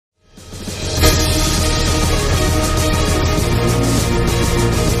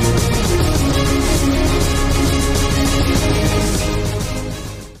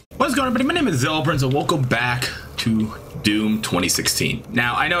name is ZealetPrince and welcome back to Doom 2016.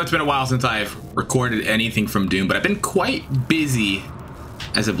 Now, I know it's been a while since I've recorded anything from Doom, but I've been quite busy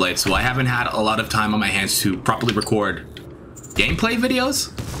as of late, so I haven't had a lot of time on my hands to properly record gameplay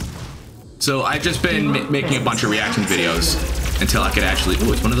videos. So I've just been making a bunch of reaction videos until I could actually...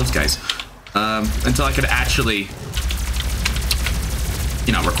 Oh, it's one of those guys. Until I could actually,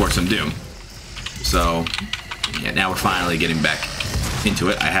 you know, record some Doom. So, yeah, now we're finally getting back into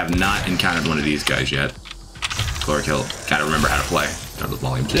it. I have not encountered one of these guys yet. Chlorokill, gotta remember how to play. Turn the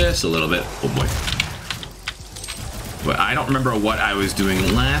volume just a little bit. Oh boy. But I don't remember what I was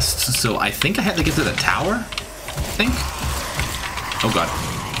doing last, so I think I had to get to the tower. I think. Oh god.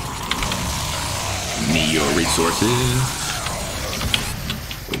 Need your resources.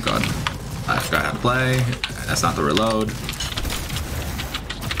 Oh god. I forgot how to play. That's not the reload.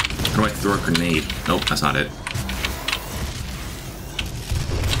 How do I throw a grenade? Nope, that's not it.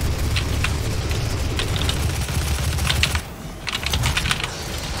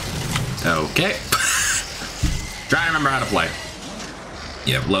 Okay. Trying to remember how to play.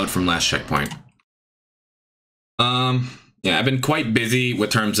 Yeah, load from last checkpoint. Yeah, I've been quite busy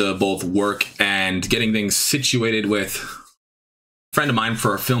with terms of both work and getting things situated with a friend of mine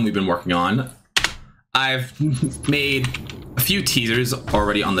for a film we've been working on. I've made a few teasers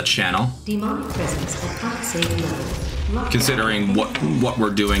already on the channel. Considering what we're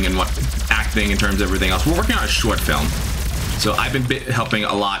doing and what acting in terms of everything else. We're working on a short film. So I've been helping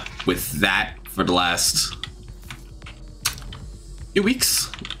a lot with that for the last few weeks.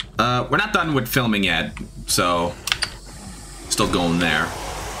 We're not done with filming yet, so still going there.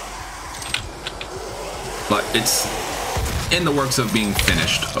 But it's in the works of being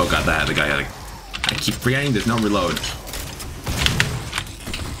finished. Oh god, the guy had a... I keep forgetting there's no reload.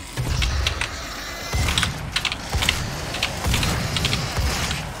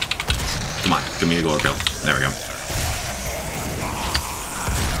 Come on, give me a gold kill. There we go.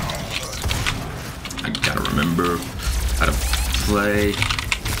 I gotta remember how to play.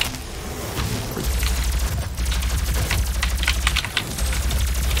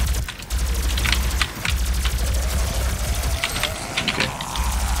 Okay.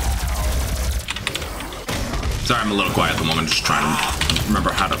 Sorry, I'm a little quiet at the moment. Just trying to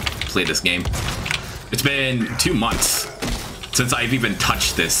remember how to play this game. It's been 2 months since I've even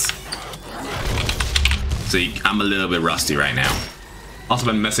touched this. So I'm a little bit rusty right now. Also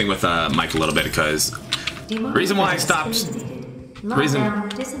been messing with Mike a little bit because the reason why I stopped...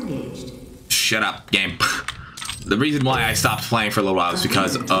 Shut up, game. The reason why I stopped playing for a little while was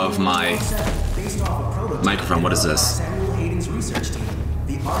because of my microphone. What is this?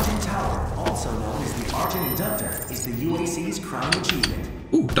 The Argent Tower, also known as the Argent Inductor, is the UAC's crown achievement.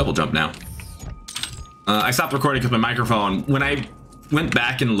 Ooh, double jump now. I stopped recording because my microphone... When I went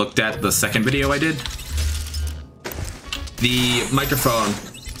back and looked at the second video I did, the microphone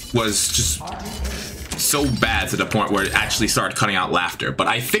was just so bad to the point where it actually started cutting out laughter. But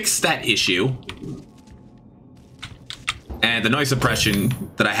I fixed that issue. And the noise suppression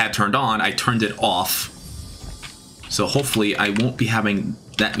that I had turned on, I turned it off. So hopefully I won't be having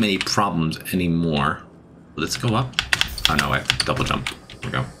that many problems anymore. Let's go up. Oh no, I have to double jump. There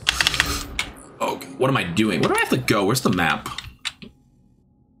we go. Okay, what am I doing? Where do I have to go? Where's the map?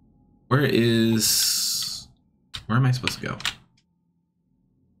 Where am I supposed to go?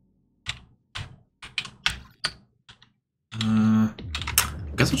 I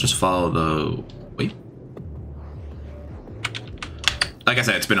guess I'll just follow the... Wait. Like I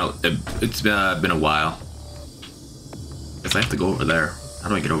said, it's been a while. Guess I have to go over there. How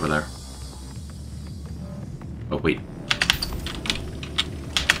do I get over there? Oh wait.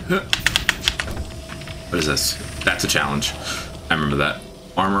 What is this? That's a challenge. I remember that.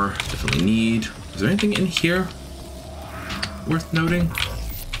 Armor, definitely need. Is there anything in here worth noting?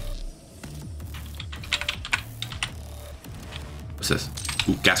 What's this?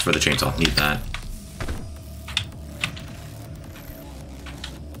 Ooh, gas for the chainsaw. Need that.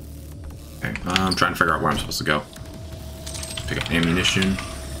 Okay, I'm trying to figure out where I'm supposed to go. Pick up ammunition.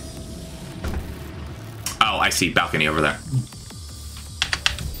 Oh, I see. Balcony over there.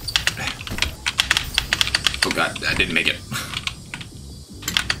 Oh god, I didn't make it.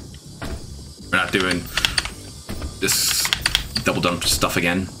 We're not doing this double jump stuff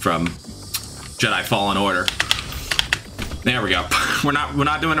again from Jedi Fallen Order. There we go. We're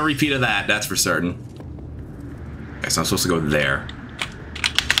not doing a repeat of that, that's for certain. Okay, so I'm supposed to go there.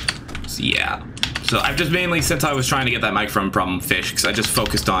 So yeah. So I've just mainly, since I was trying to get that microphone problem fixed, because I just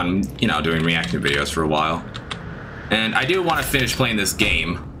focused on, you know, doing reaction videos for a while. And I do want to finish playing this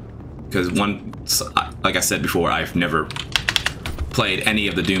game, because like I said before, I've never played any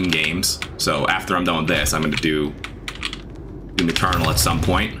of the Doom games. So after I'm done with this, I'm going to do Doom Eternal at some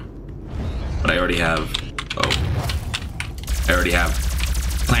point. But I already have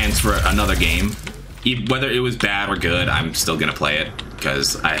plans for another game. Whether it was bad or good, I'm still going to play it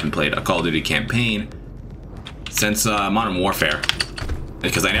because I haven't played a Call of Duty campaign since Modern Warfare.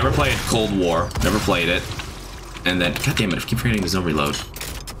 Because I never played Cold War, never played it. And then, god damn it, I keep forgetting there's no reload.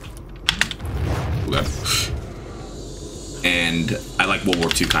 Okay. And I like World War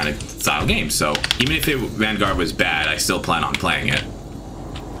II kind of style games, so even if Vanguard was bad, I still plan on playing it.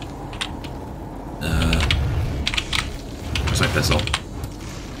 Where's my pistol?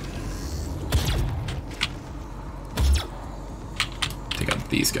 Take out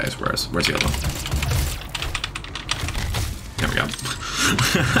these guys. Where's the other one? There we go.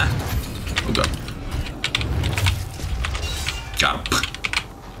 Oh god. Got him.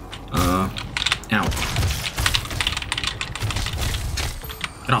 Ow.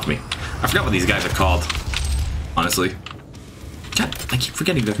 Get off me. I forgot what these guys are called. Honestly. God, I keep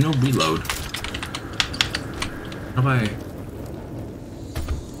forgetting there's no reload. How do I...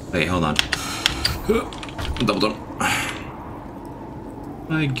 Wait, hold on. Double jump. How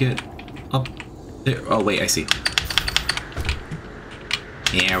do I get up there? Oh, wait, I see.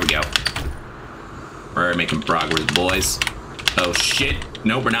 There we go. We're making progress, boys. Oh, shit.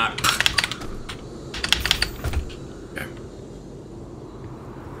 No, we're not.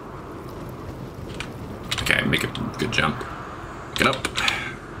 Okay, make a good jump. Get up.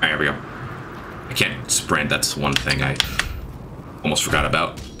 Alright, here we go. I can't sprint, that's one thing I almost forgot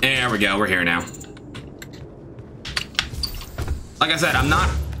about. There we go, we're here now. Like I said, I'm not...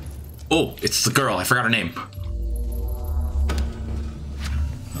 Oh, it's the girl, I forgot her name.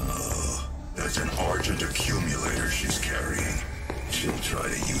 That's an Argent accumulator she's carrying. She'll try to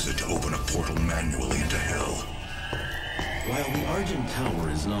use it to open a portal manually into hell. While the Argent Tower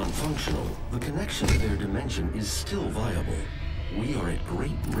is non-functional, the connection to their dimension is still viable. We are at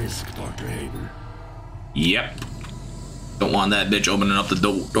great risk, Dr. Hayden. Yep. Don't want that bitch opening up the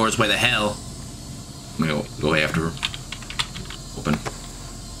doors by the hell. I'm gonna go after her. Open.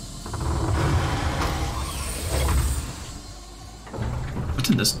 What's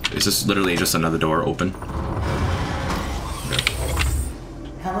in this? Is this literally just another door open?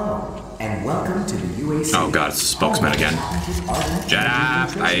 Hello, and welcome to the UAC. Oh god, it's the spokesman again. Shut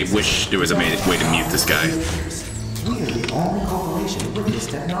up! I wish there was a way to mute this guy. We are the only corporation with this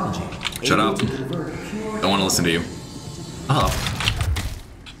technology. Shut up. Don't want to listen to you. Oh.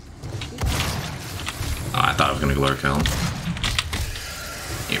 Oh, I thought I was gonna glare kill him.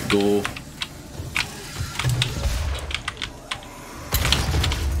 Here we go.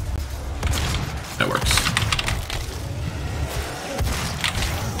 That works.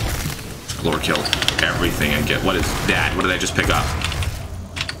 Glare kill everything I get. What is that? What did I just pick up?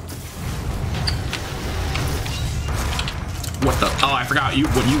 What the? Oh, I forgot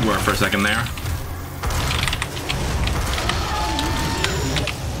what you were for a second there.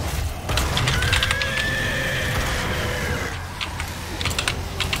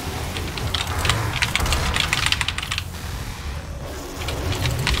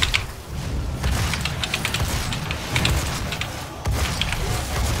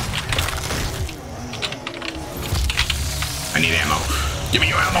 I need ammo. Give me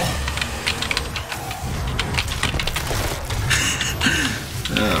your ammo.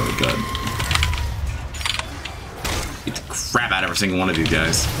 Oh my god. Beat the crap out of every single one of you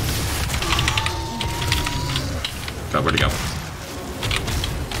guys. God, where'd he go?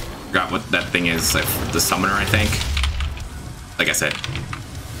 Forgot what that thing is. Like, the summoner, I think. Like I said.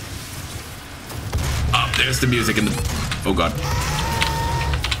 Oh, there's the music in the... Oh god.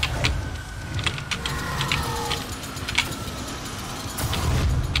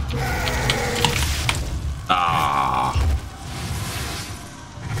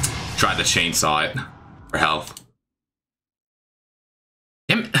 Tried to chainsaw it for health.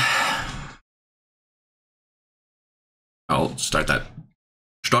 I'll start that.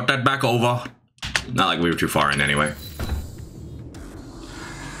 Start that back over. Not like we were too far in anyway.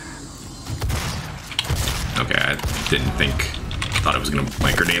 Okay, I didn't think. Thought it was gonna.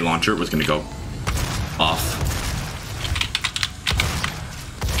 My grenade launcher was gonna go off.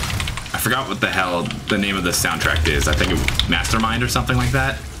 I forgot what the hell the name of the soundtrack is. I think it was Mastermind or something like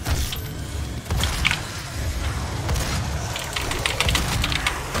that.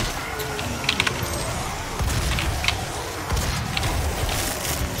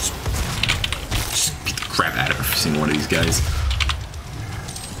 Crap out of every single one of these guys.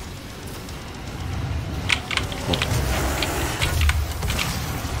 Oh.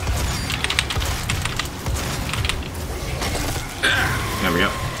 Ah.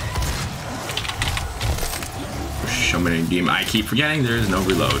 I keep forgetting there is no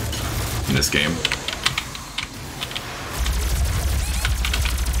reload in this game.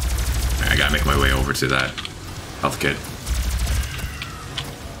 I gotta make my way over to that health kit.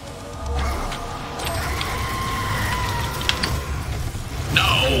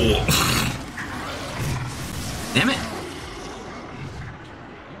 No! Damn it!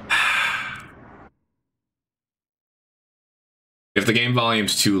 If the game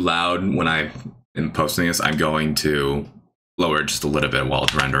volume's too loud when I am posting this, I'm going to lower it just a little bit while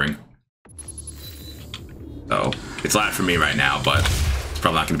it's rendering. So, it's loud for me right now, but it's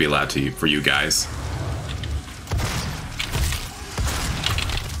probably not going to be loud for you guys.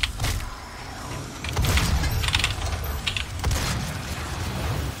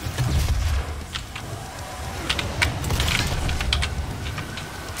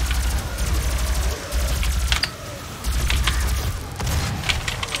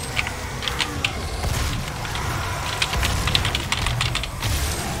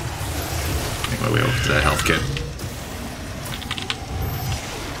 That health kit.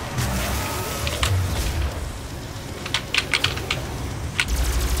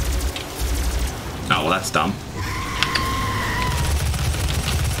 Oh, well, that's dumb.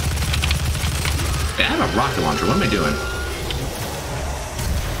 Hey, I have a rocket launcher. What am I doing?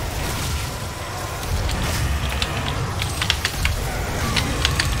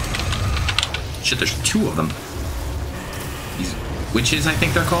 Shit, there's two of them. These witches, I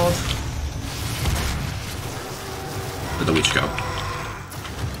think they're called. Where'd the witch go?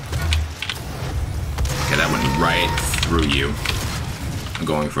 Okay, that went right through you. I'm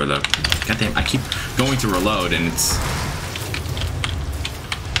going for the... Goddamn, I keep going to reload and it's...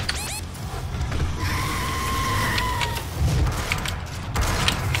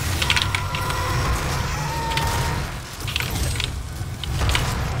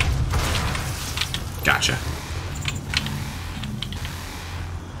 Gotcha.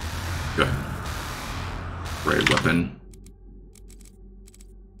 Good. Great weapon.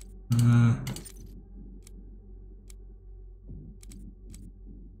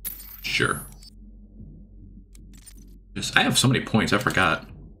 Sure. I have so many points, I forgot.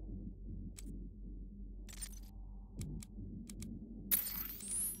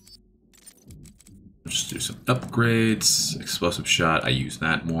 Just do some upgrades. Explosive shot, I use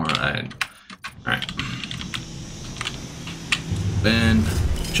that more. Alright. Then,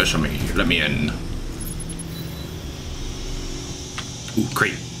 just let me in. Ooh,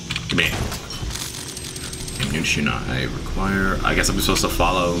 great. Give me it. Ammunition I require. I guess I'm supposed to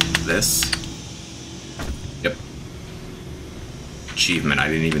follow this. Yep. Achievement. I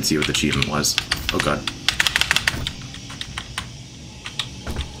didn't even see what the achievement was. Oh god.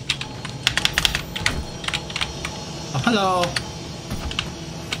 Oh, hello.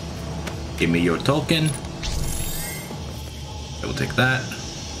 Give me your token. I will take that.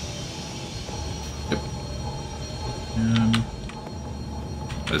 Yep.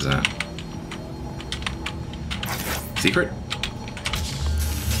 What is that? Secret?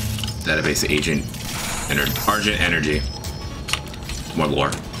 Database agent. Argent energy. More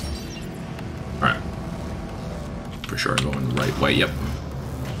lore. Alright. For sure, I'm going the right way. Yep.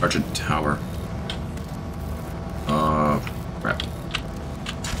 Argent tower. Crap.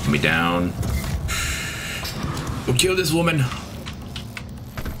 Put me down. Go kill this woman.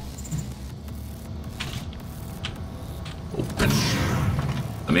 Open.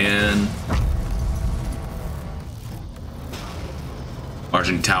 I'm in.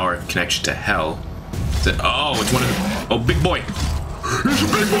 Argent tower connection to hell. Is it, oh, it's one of the. Oh, big boy. He's a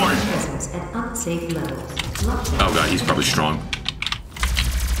big boy. Oh god, he's probably strong.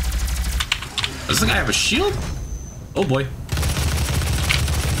 Does this guy have a shield? Oh boy.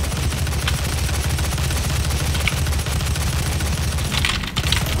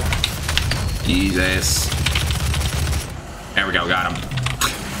 Jesus. There we go, got him.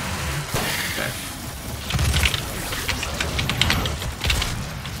 Okay.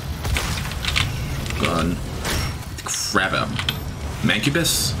 Gun. Grab him.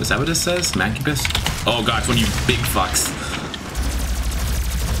 Mancubus? Is that what it says? Mancubus? Oh god, it's one of you big fucks.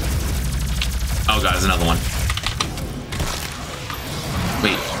 Oh god, there's another one.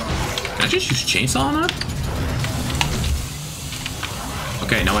 Wait. Can I just use chainsaw on that?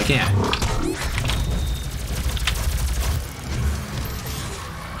 Okay, no I can't.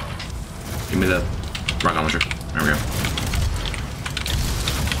 Give me the rocket launcher. There we go.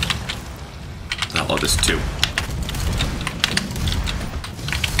 I'll load this too.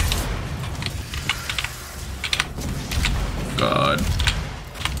 God.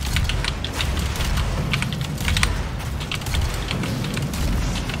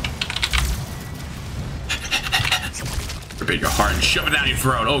 rip your heart and shove it down your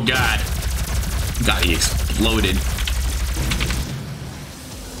throat. Oh god. God, he exploded.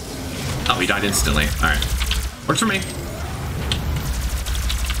 Oh, he died instantly. Alright. Works for me.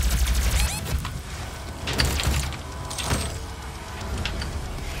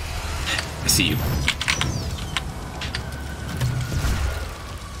 I see you.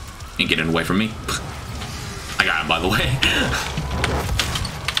 Ain't getting away from me. I got him, by the way.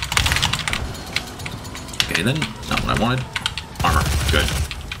 Okay, then. Not what I wanted. Armor. Good.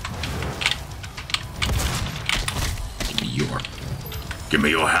 Give me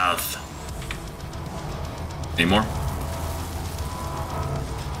your health. Any more?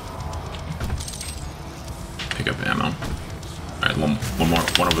 Pick up ammo. Alright, one more.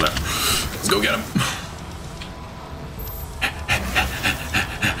 One over there. Let's go get him.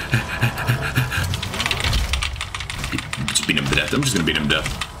 Just beat him to death. I'm just gonna beat him to death.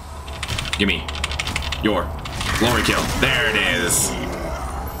 Give me your glory kill. There it is.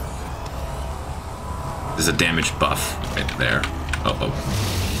 There's a damage buff right there. Oh, oh.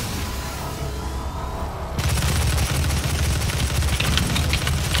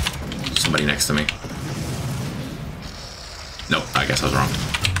 Somebody next to me. Nope, I guess I was wrong.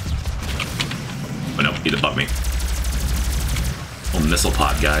 Oh no, he's above me. Oh, missile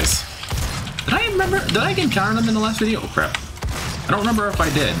pod guys. Did I encounter them in the last video? Oh crap. I don't remember if I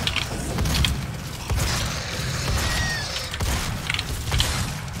did.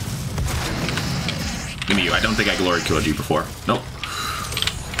 Give me you. I don't think I glory killed you before. Nope.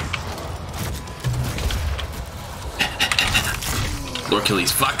 Glory kill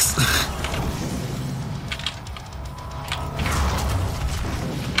these fucks.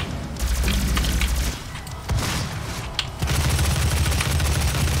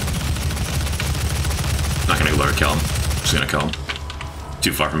 Not gonna glory kill him. Just gonna kill him.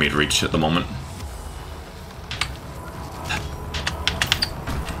 Too far for me to reach at the moment.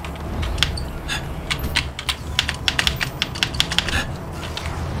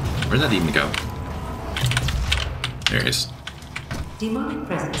 Where'd that even go? There he is. Demonic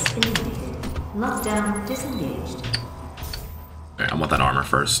presence eliminated. Lockdown disengaged. Alright, I want that armor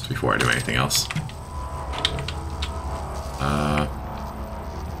first before I do anything else.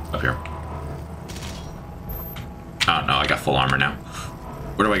 Up here. Oh no, I got full armor now.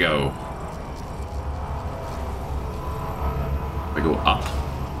 Where do I go? I go up.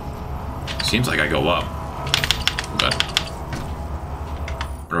 Seems like I go up. But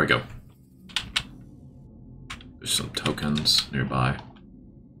where do I go? There's some tokens nearby.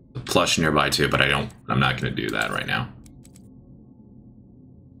 The plush nearby too, but I'm not gonna do that right now.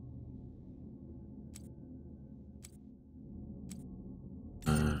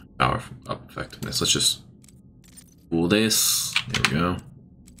 Power up effectiveness. Let's just cool this. There we go.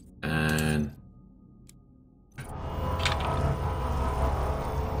 And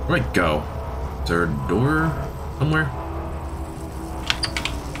where do I go? Is there a door somewhere?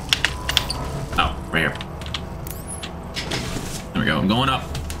 Oh, right here. There we go. I'm going up.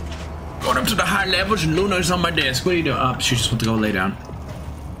 Going up to the high levels, and Luna's on my desk. What are you doing? Up. She just went to go lay down.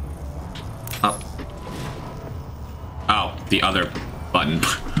 Up. Oh, the other button.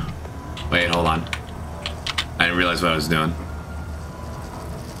 Wait, hold on. I didn't realize what I was doing.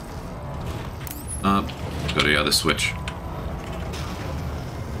 Up. Go to the other switch.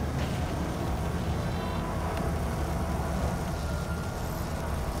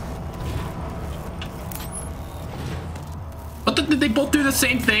 What the, did they both do the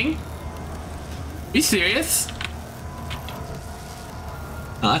same thing? Are you serious?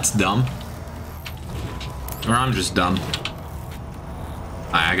 Oh, that's dumb. Or I'm just dumb.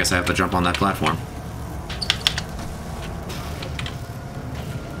 I guess I have to jump on that platform.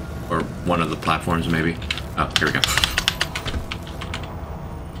 Or one of the platforms, maybe. Oh, here we go.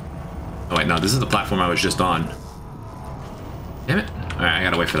 Oh wait, no, this is the platform I was just on. Damn it. Alright, I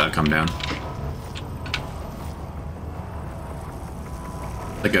gotta wait for that to come down.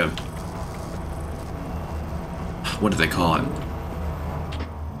 Like a... what do they call it?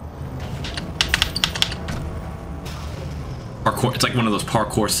 Parkour. It's like one of those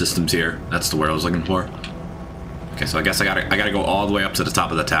parkour systems here. That's the word I was looking for. Okay, so I guess I gotta go all the way up to the top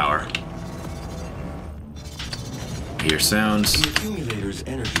of the tower. I hear sounds. The accumulator's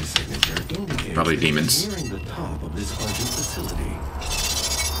energy signature indicates Probably that demons. it's nearing the top of this Argent facility.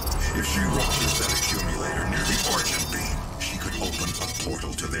 If she ruptures that accumulator near the Argent beam, she could open a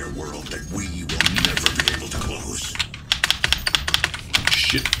portal to their world that we will never be able to close.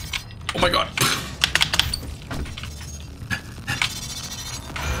 Shit. Oh my god.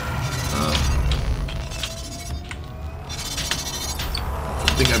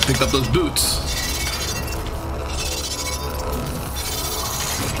 I think I picked up those boots.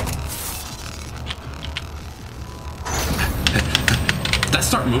 that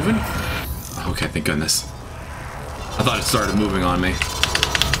start moving? Okay, thank goodness. I thought it started moving on me.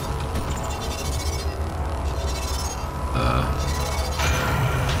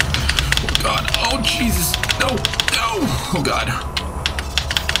 Oh god. Oh Jesus. No. No. Oh god.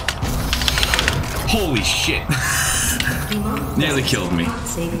 Holy shit. Nearly killed me.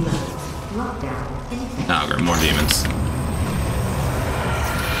 Oh, great. More demons.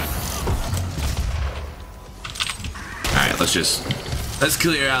 Alright, let's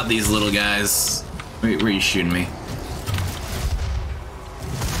clear out these little guys. Where are you shooting me?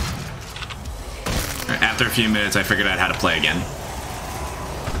 Alright, after a few minutes I figured out how to play again.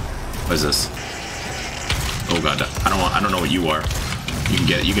 What is this? Oh god, I don't know what you are.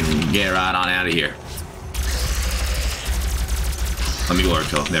 You can get right on out of here. Let me Lord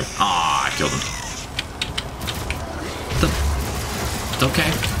kill him. There. Ah, I killed him. It's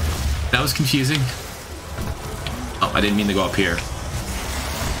okay. That was confusing. Oh, I didn't mean to go up here.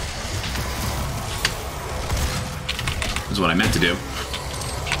 This is what I meant to do.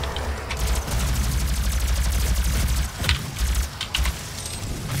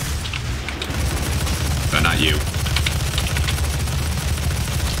 But not you.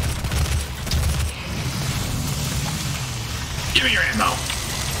 Give me your ammo.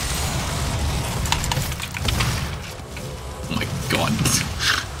 Oh my god.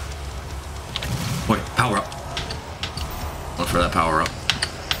 Wait, power up. Look for that power up.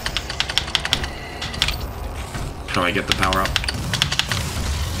 How do I get the power up?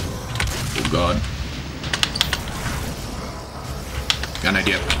 Oh god. Got an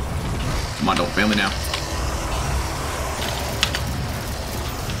idea. Come on, don't fail me now.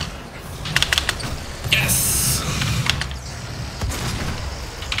 Yes!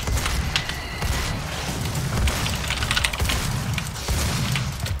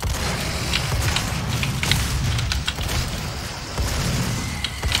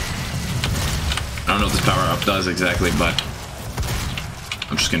 I don't know what this power up does exactly, but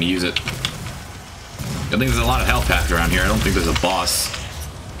I'm just gonna use it. I think there's a lot of health packed around here. I don't think there's a boss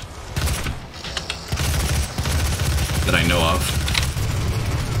that I know of.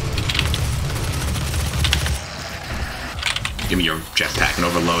 Give me your jetpack and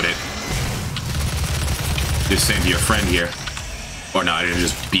overload it. Do the same to your friend here. Or no, I can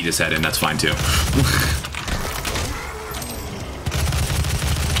just beat his head in. That's fine too.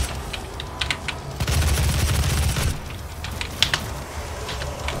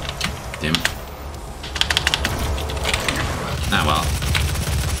 Damn. Ah, well.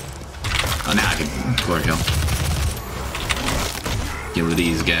 Oh, now I can glory kill. Get rid of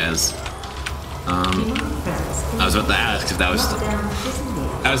these guys. I was about to ask if that was...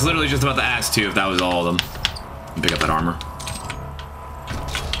 I was literally just about to ask, too, if that was all of them. Pick up that armor.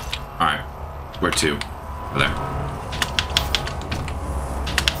 Alright. Where to? Over there.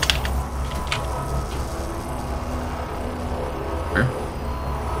 Where?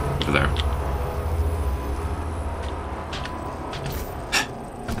 Over there.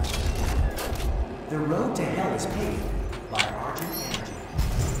 The road to hell is paved by Argent Energy.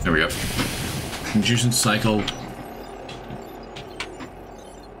 There we go. Confusion cycle.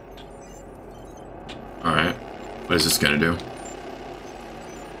 Alright. What is this gonna do?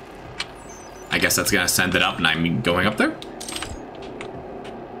 I guess that's gonna send it up and I'm going up there?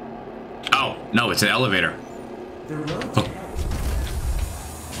 Oh, no, it's an elevator. The road to hell.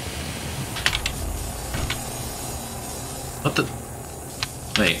 What the?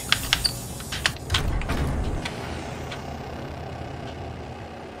 Wait.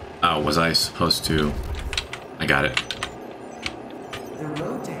 Oh, was I supposed to? I got it. The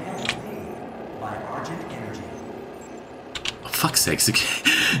road to hell is paved by Argent Energy. Oh, fuck's sakes.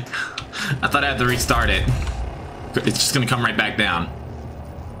 I thought I had to restart it. It's just gonna come right back down.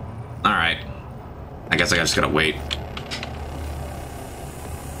 Alright. I guess I just gotta wait.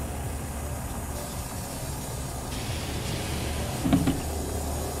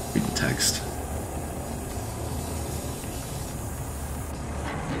 Read the text.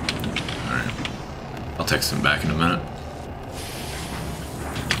 I'll text him back in a minute.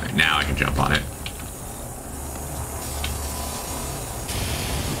 Right, now I can jump on it.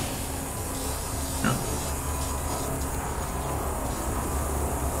 No.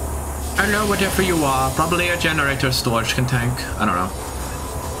 Hello, whatever you are. Probably a generator storage tank. I don't know.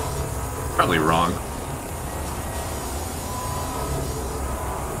 Probably wrong.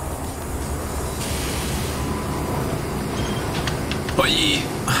 Boy.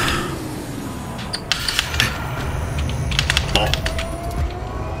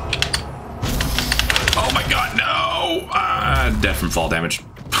 Oh my god, no! Death from fall damage.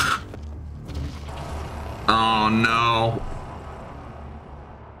 Oh no.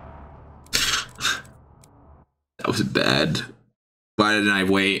 was bad. Why didn't I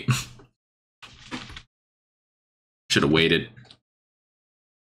wait? Should have waited.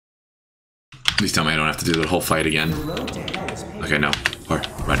 Please tell me I don't have to do the whole fight again. Okay, no. Or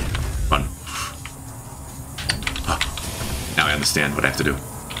ready. Run. Oh, now I understand what I have to do.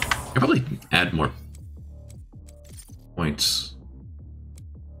 I probably add more points.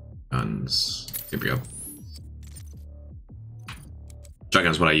 Guns. Here we go.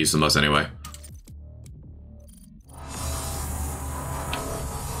 Shotgun's what I use the most anyway.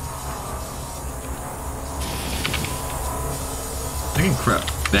 I can crap.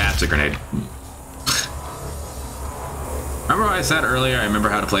 That's a grenade. Remember what I said earlier? I remember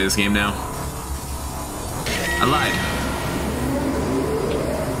how to play this game now. I lied.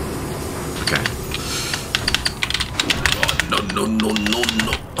 Okay. Oh, no.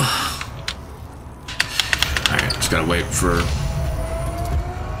 Alright, just gotta wait for...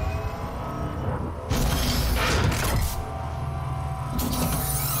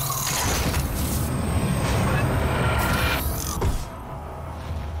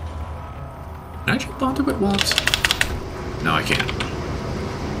 Can I jump onto it once? No, I can't.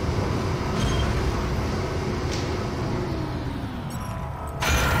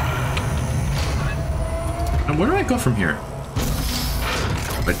 And where do I go from here?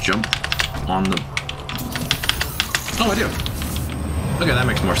 If I jump on the... Oh, I do. Okay, that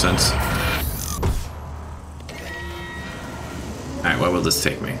makes more sense. Alright, where will this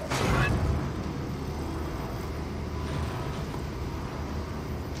take me?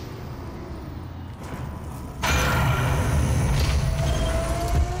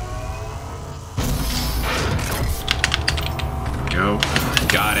 Go.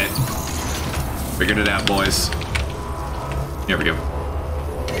 Got it. Figured it out, boys. Here we go.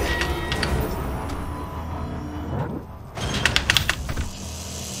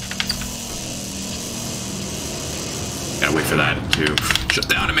 Gotta wait for that to shut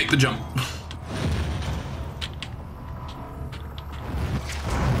down and make the jump.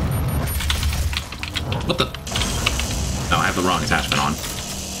 What the? No, I have the wrong attachment on.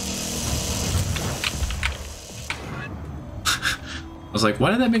 I was like,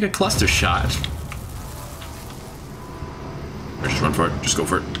 why did that make a cluster shot? Or just run for it. Just go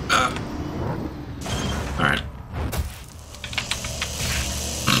for it. Alright.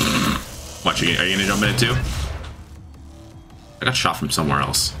 Watch, are you gonna jump in it too? I got shot from somewhere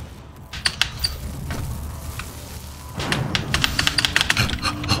else.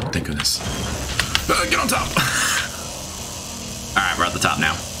 Oh, thank goodness. Get on top! Alright, we're at the top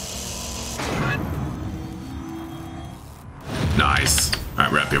now. Nice.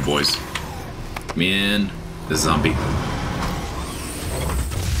 Alright, we're up here, boys. Come in. The zombie.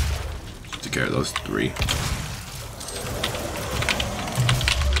 Take care of those three.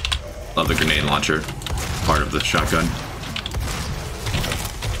 Love the grenade launcher. Part of the shotgun.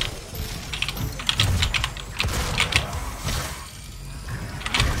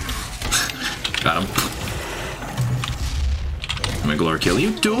 Got him. I'm gonna glory kill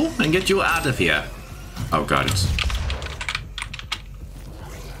you, duel, and get you out of here. Oh god, it's...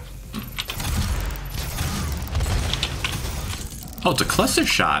 Oh, it's a cluster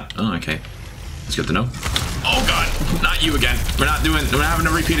shot. Oh, okay. That's good to know. Oh god, not you again. We're not having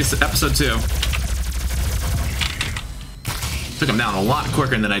to repeat episode 2. Took him down a lot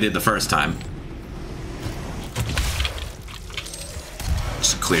quicker than I did the first time.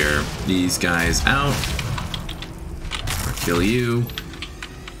 Just clear these guys out. Or kill you.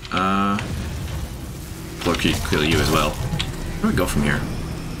 Or kill you as well. Where do I go from here?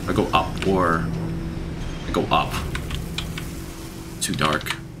 Do I go up or I go up? Too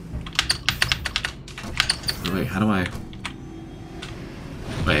dark. Wait, how do I...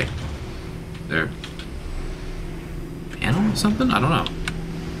 Wait. There... Panel or something? I don't know.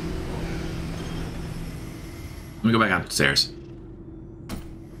 Let me go back upstairs.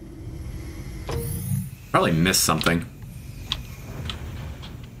 Probably missed something.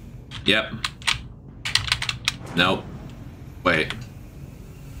 Yep. Nope. Wait.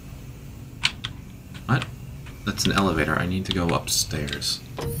 What? That's an elevator. I need to go upstairs.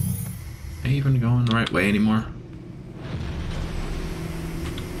 Am I even going the right way anymore?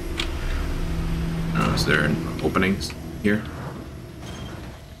 Oh, is there an opening here?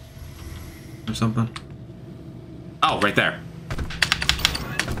 Or something? Oh, right there.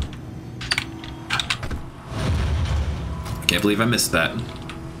 Can't believe I missed that.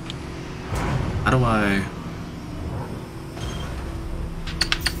 How do I...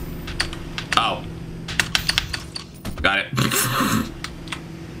 Oh. Got it.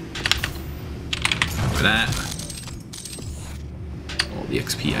 For that. All the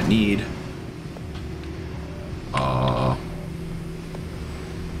XP I need.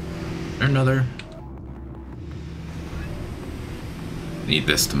 there another? Need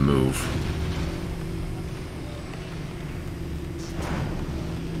this to move.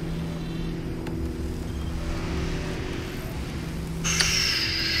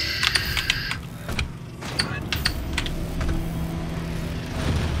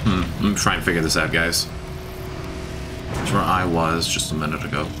 I'm trying to figure this out, guys. That's where I was just a minute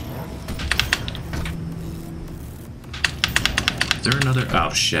ago. Is there another?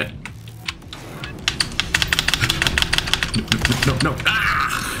 Oh shit! No!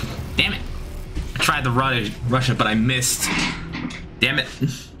 Ah! Damn it! I tried to rush it, but I missed. Damn it!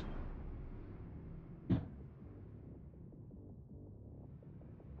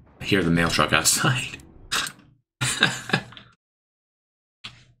 I hear the mail truck outside.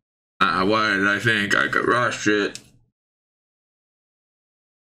 Why did I think I could rush it?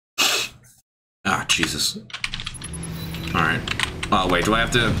 Ah, Jesus. Alright. Oh, wait, do I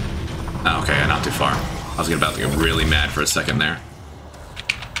have to... Oh, okay, not too far. I was about to get really mad for a second there.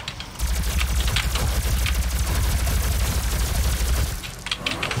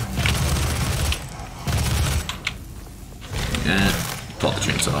 And pull out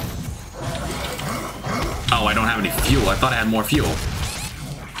the chainsaw. Oh, I don't have any fuel. I thought I had more fuel.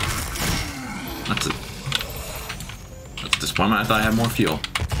 That's a disappointment. I thought I had more fuel.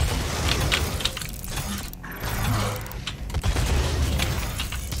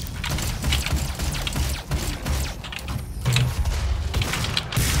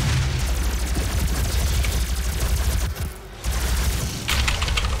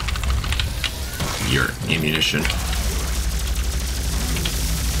 Your ammunition.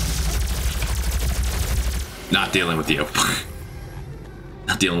 Not dealing with you.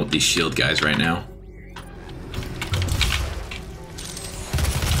 Not dealing with these shield guys right now.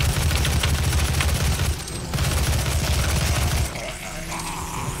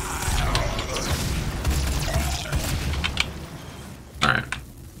 Alright.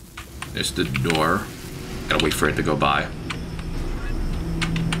 There's the door. Gotta wait for it to go by.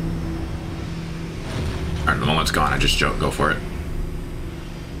 Alright, the moment's gone. I just go for it.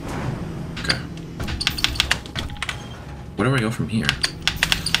 Okay. Where do I go from here?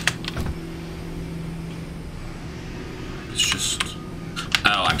 It's just...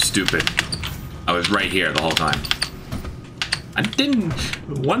 Oh, I'm stupid. I was right here the whole time. I didn't...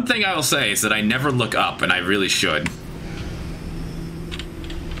 One thing I will say is that I never look up, and I really should.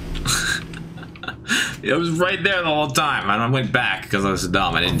 It was right there the whole time, and I went back because I was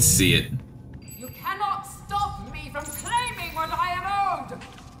dumb. I didn't see it. You cannot stop me from claiming what I am owed.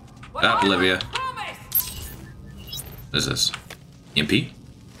 What Up, I Olivia. promised. What is this? EMP?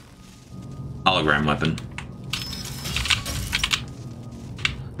 Hologram weapon.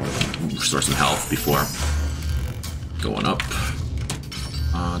 Restore some health before going up.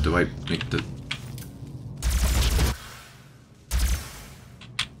 Do I make the...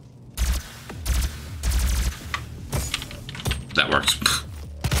 That works.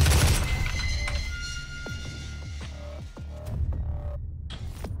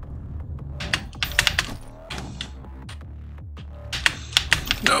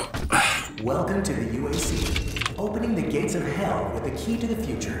 No. Welcome to the UAC, opening the gates of hell with the key to the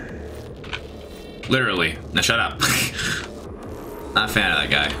future. Literally. Now shut up. Not a fan of that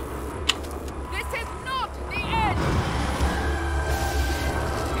guy. This is not the end.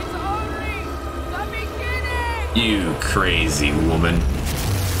 It's only the beginning. You crazy woman.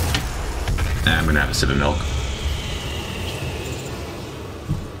 I'm gonna have a sip of milk.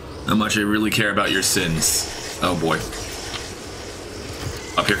 How much I really care about your sins. Oh boy.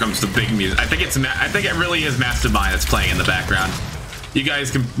 Up here comes the big music. I think it really is Mastermind that's playing in the background. You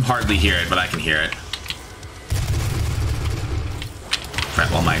guys can hardly hear it, but I can hear it.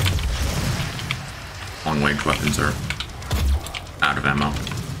 Crap, all my long-range weapons are out of ammo.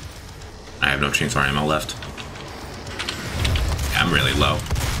 I have no chainsaw ammo left. I'm really low.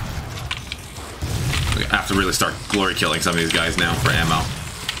 We have to really start glory killing some of these guys now for ammo.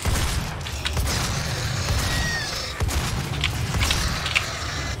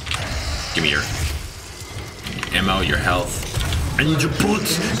 Give me your ammo, your health. I need your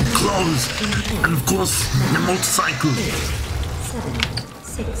boots, clothes, and of course, your motorcycle. 7,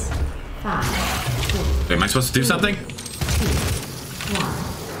 6, 5, 4. Wait, am I supposed to do something? 2, 1.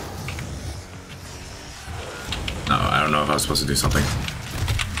 No, I don't know if I was supposed to do something.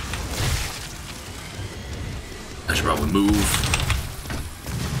 I should probably move.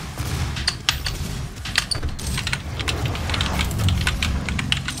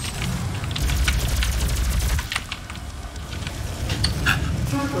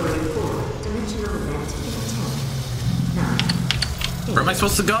 Where am I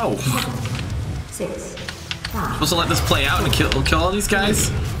supposed to go? 6, 5, Supposed to let this play out and kill all these guys?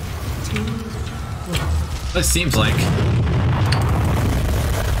 2, 1. It seems like.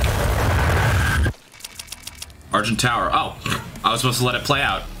 Argent Tower. Oh, I was supposed to let it play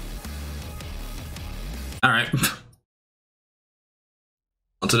out. Alright.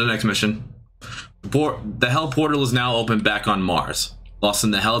 On to the next mission. The Hell Portal is now open back on Mars. Lost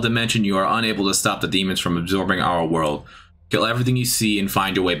in the Hell Dimension, you are unable to stop the demons from absorbing our world. Kill everything you see and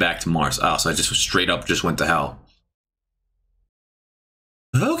find your way back to Mars. Oh, so I just straight up just went to Hell.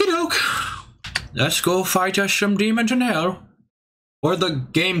 Okie doke. Let's go fight us some demons in Hell. Or the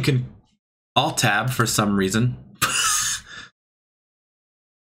game can Alt-tab for some reason.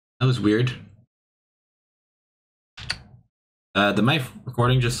 That was weird. Did my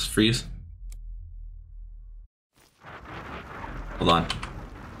recording just freeze? Hold on.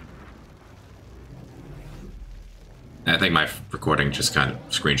 I think my recording just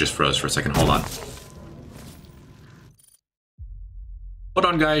screen just froze for a second. Hold on. Hold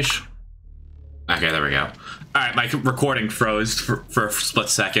on, guys. Okay, there we go. Alright, my recording froze for a split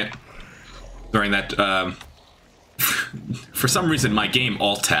second. During that, for some reason, my game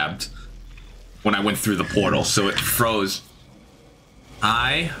alt-tabbed when I went through the portal, so it froze.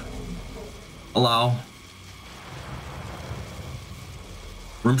 Hi. Hello.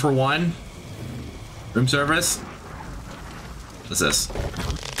 Room for one? Room service? What's this?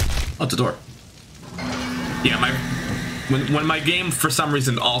 Oh, it's a door. Yeah, when my game for some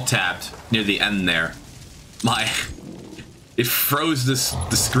reason alt-tabbed near the end there, it froze the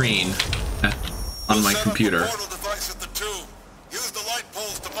screen on my computer. Portal device at the tube. Use the light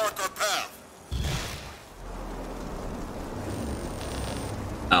poles to mark our path.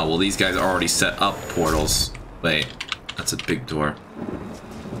 Oh, well, these guys already set up portals. Wait, that's a big door.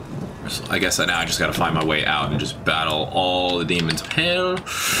 I guess now I just gotta find my way out and just battle all the demons of hell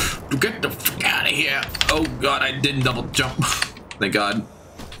to get the fuck out of here. Oh god, I didn't double jump. Thank god.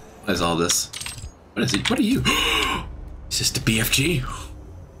 What is all this? What is it? What are you? Is this the BFG?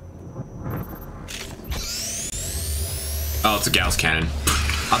 Oh, it's a Gauss cannon.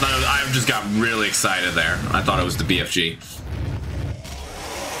 I just got really excited there. I thought it was the BFG.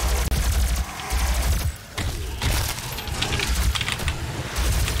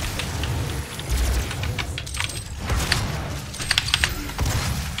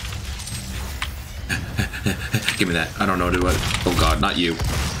 Give me that. I don't know what to do. Oh god, not you.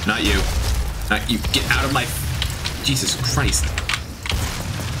 Not you. Not you. Get out of my... Jesus Christ.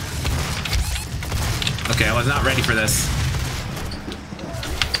 Okay, I was not ready for this.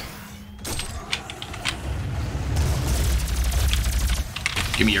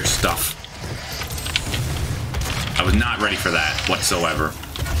 Give me your stuff. I was not ready for that whatsoever.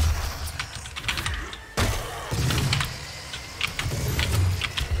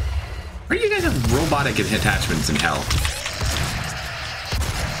 Where do you guys have robotic attachments in Hell?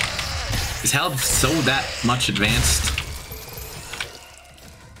 Is Hell so that much advanced?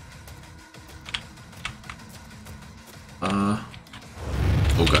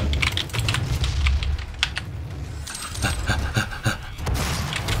 Oh god.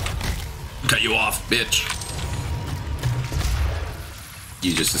 Cut you off, bitch.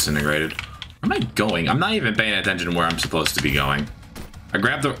 You just disintegrated. Where am I going? I'm not even paying attention to where I'm supposed to be going. I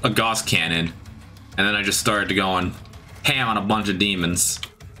grabbed a Gauss cannon, and then I just started going ham on a bunch of demons.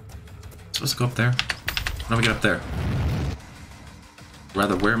 Supposed to go up there? How do I get up there?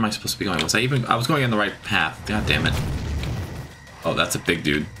 Rather, where am I supposed to be going? I was going in the right path. God damn it. Oh, that's a big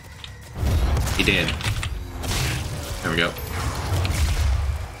dude. He did. There we go.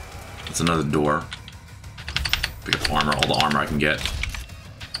 That's another door. Pick up armor, all the armor I can get.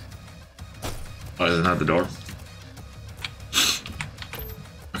 Oh, there's another door.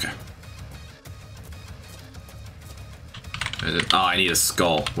 Okay. Oh, I need a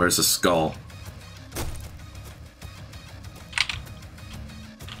skull. Where's the skull?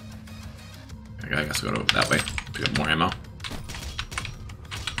 Okay, I guess I'll go that way. Pick up more ammo.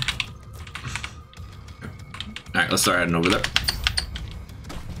 Alright, let's start heading over there.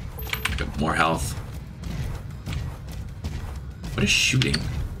 Pick up more health. What is shooting?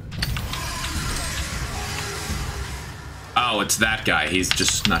 Oh, it's that guy. He's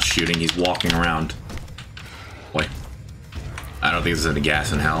just not shooting, he's walking around. Boy. I don't think there's any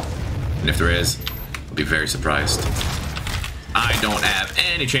gas in Hell. And if there is, I'll be very surprised. I don't have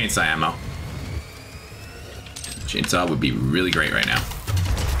any chainsaw ammo. Chainsaw would be really great right now.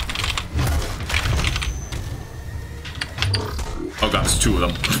 Oh god, there's two of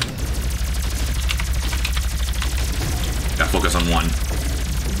them. Gotta focus on one.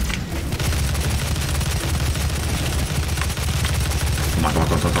 Come on, come on,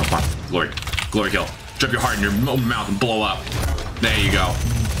 come on, come on, come on. Glory. Glory kill. Drop your heart in your mouth and blow up. There you go.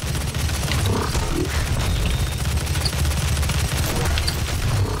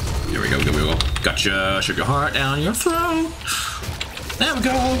 Here we go, here we go. Gotcha. Shook your heart down your throat. There we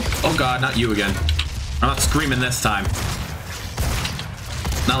go. Oh god, not you again. I'm not screaming this time.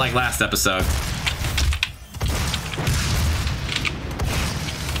 Not like last episode.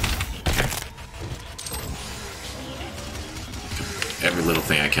 Okay. Every little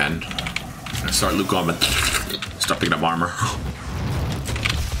thing I can. I start Luke on, but start picking up armor.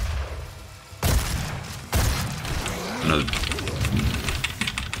 Another.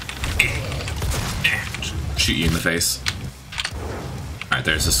 Shoot you in the face. Alright,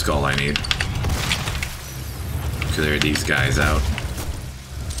 there's the skull I need. Clear these guys out.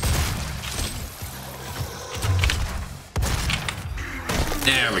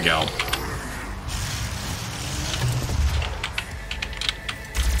 There we go.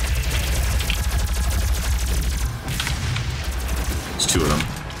 There's two of them.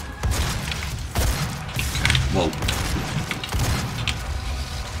 Okay, well.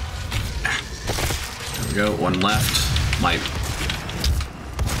 There we go, one left.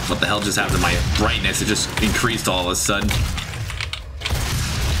 What the hell just happened to my brightness? It just increased all of a sudden.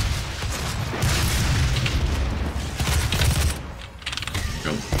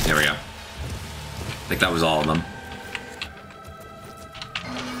 Go. There we go. I think that was all of them.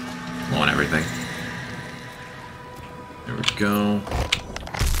 Low on everything. There we go.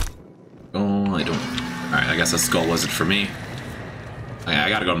 Oh, I don't. Alright, I guess that skull wasn't for me. I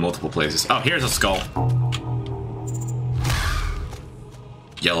gotta go to multiple places. Oh, here's a skull.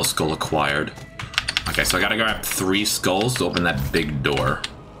 Yellow skull acquired. Okay, so I gotta grab 3 skulls to open that big door.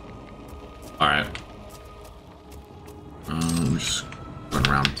 Alright. Just run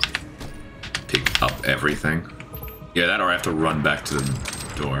around. Pick up everything. Yeah, that or I have to run back to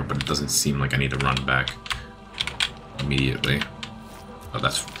the door, but it doesn't seem like I need to run back immediately. Oh,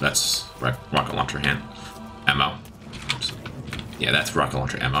 that's rocket launcher hand. Ammo. Oops. Yeah, that's rocket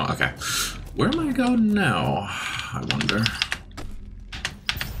launcher ammo. Okay. Where am I going now? I wonder.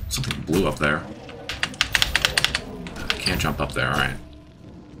 Something blew up there. I can't jump up there, alright.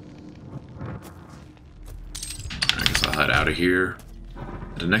 I guess I'll head out of here.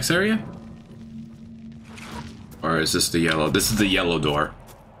 To the next area? Or is this the yellow? This is the yellow door.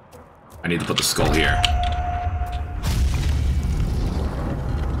 I need to put the skull here.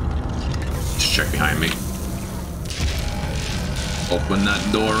 Just check behind me. Open that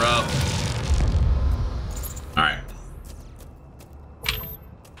door up. Alright.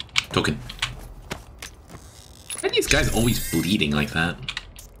 Token. Why are these guys always bleeding like that?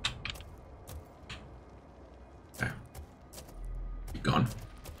 Okay. Keep going.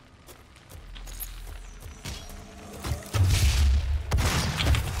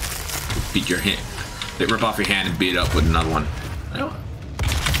 Beat your hand. They rip off your hand and beat it up with another one. I don't.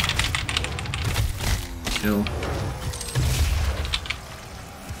 Kill.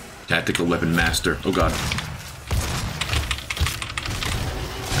 Tactical weapon master. Oh god.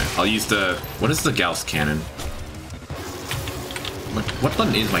 I'll use the... What is the Gauss cannon? What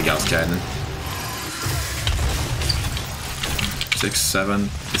button is my Gauss cannon? 6, 7...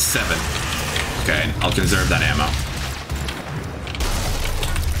 It's 7. Okay, I'll conserve that ammo.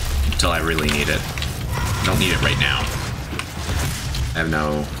 Until I really need it. I don't need it right now. I have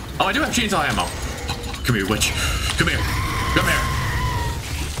no... Oh, I do have chainsaw ammo! Come here, witch. Come here. Come here.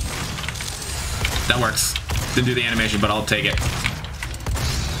 That works. Didn't do the animation, but I'll take it.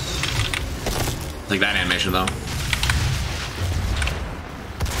 Like that animation though.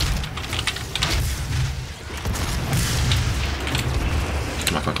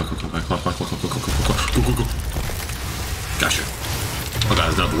 Come on, go. Gotcha. Oh god,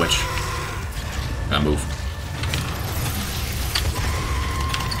 there's another witch. Gotta move.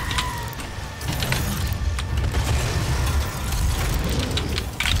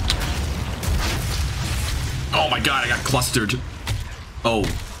 Oh my god, I got clustered. Oh,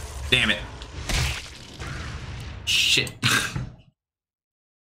 damn it. Shit.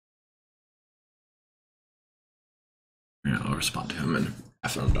 Yeah, I'll respond to him and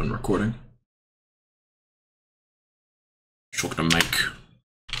after I'm done recording. Choke the mic.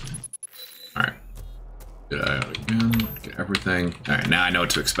 Alright. Get out again. Get everything. Alright, now I know what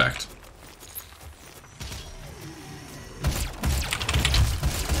to expect.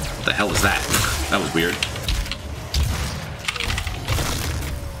 What the hell was that? That was weird.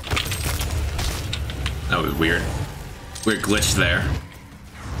 That was weird. Weird glitch there.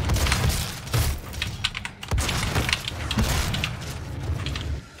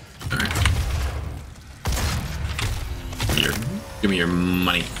 Alright. Here. Give me your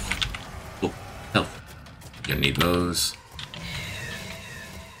money. Oh, health. Gonna need those.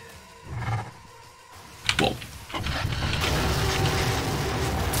 Whoa.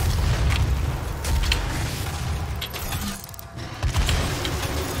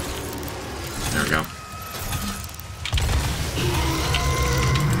 There we go.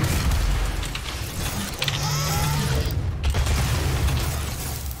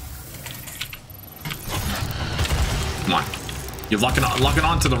 Come on. You're locking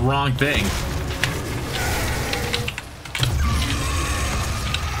on to the wrong thing.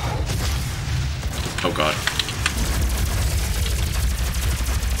 Oh god.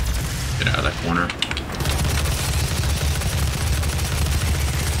 Get out of that corner.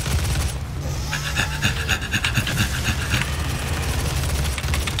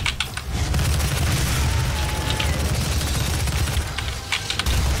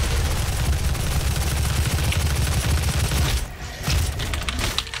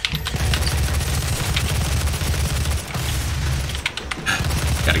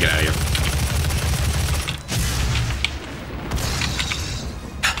 Gotta get out of here.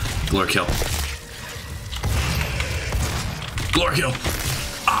 Glory kill. Glory kill.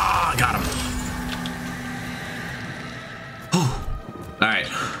 Ah, got him. Whew. All right.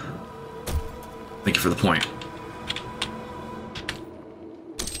 Thank you for the point.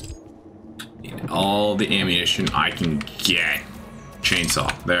 Need all the ammunition I can get.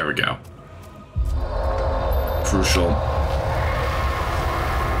 Chainsaw. There we go. Crucial.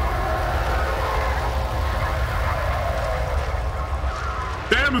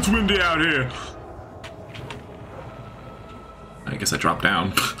 Damn, it's windy out here. I guess I dropped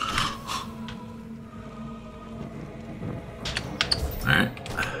down. Alright.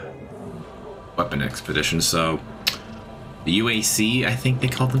 Weapon expedition, so the UAC, I think they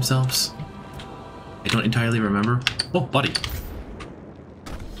called themselves. I don't entirely remember. Oh, buddy.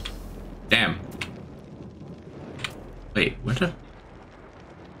 Damn. Wait, what the?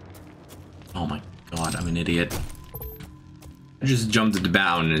 Oh my god, I'm an idiot. I just jumped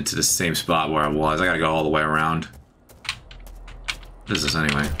down into the same spot where I was. I gotta go all the way around. What is this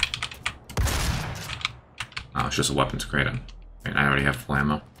anyway? Oh, it's just a weapons crate. And I already have full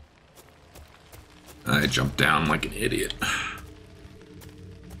ammo. I jumped down like an idiot.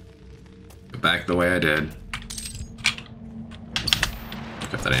 Go back the way I did.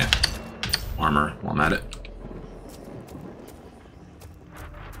 Pick up that armor while I'm at it.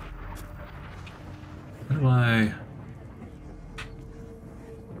 How do I...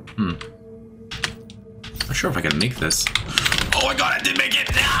 Not sure if I can make this. Oh my god, I did make it!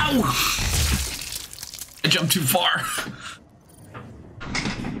 No! I jumped too far.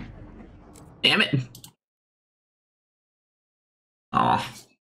 Damn it. Oh.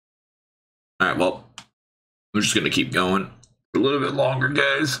 Alright, well. I'm just gonna keep going a little bit longer,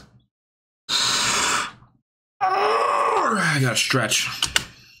 guys. I gotta stretch.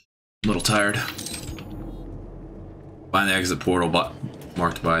 A little tired. Find the exit portal, but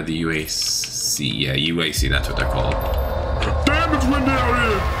marked by the UAC. Yeah, UAC, that's what they're called. Damn, it's windy out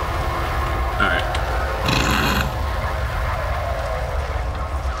here! Alright.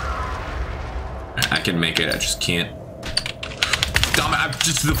 I can make it, I just can't. Damn it, I'm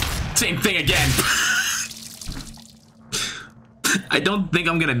just the same thing again. I don't think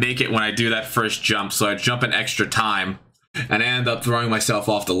I'm gonna make it when I do that first jump, so I jump an extra time and I end up throwing myself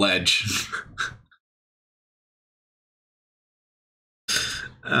off the ledge.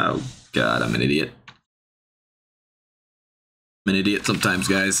 Oh god, I'm an idiot. I'm an idiot sometimes,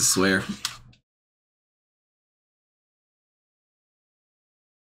 guys, I swear.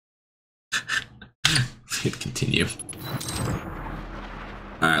 Hit continue.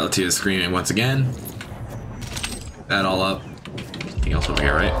 Alright, let's hear the screaming once again. That all up. Anything else over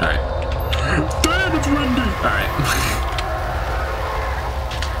here, right? Alright. Damn, it's windy! Alright.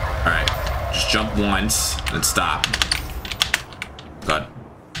 Alright. Just jump once and stop. God.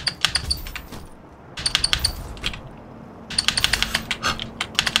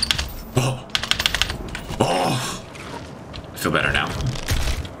 Oh. Oh. I feel better now.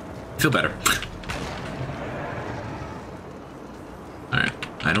 I feel better. Alright.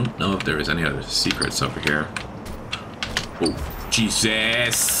 I don't know if there is any other secrets over here. Oh,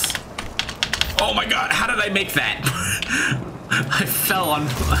 Jesus. Oh my god, how did I make that? I fell on...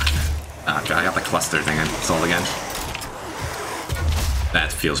 Oh god, I got the cluster thing installed again.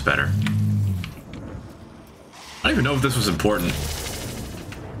 That feels better. I don't even know if this was important.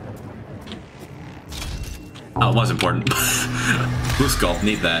 Oh, it was important. Blue skull,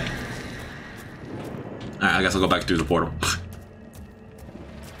 need that. Alright, I guess I'll go back through the portal.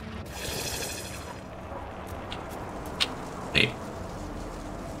 Hey,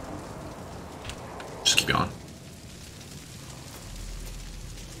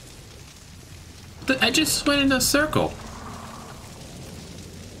 I just went in a circle.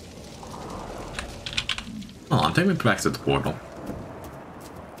 Hold on, take me back to the portal.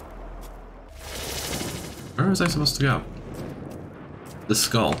 Where was I supposed to go? The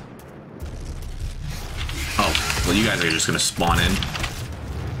skull. Oh, well, you guys are just gonna spawn in.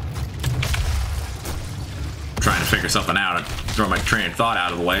 I'm trying to figure something out and throw my train of thought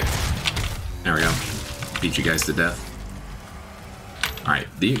out of the way. There we go. Beat you guys to death. Alright,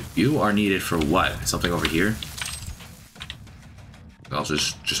 you are needed for what? Something over here? I'll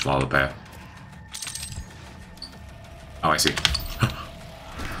just follow the path. Oh, I see.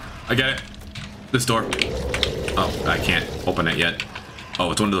 I get it. This door. Oh, I can't open it yet. Oh,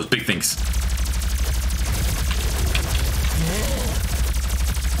 it's one of those big things.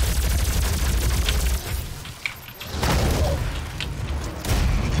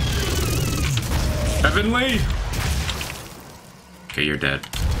 Heavenly! Okay, you're dead.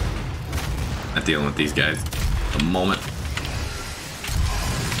 Not dealing with these guys at the moment.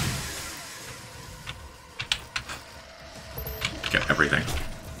 Get everything.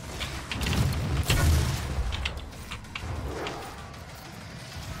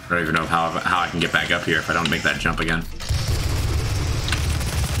 I don't even know how I can get back up here if I don't make that jump again.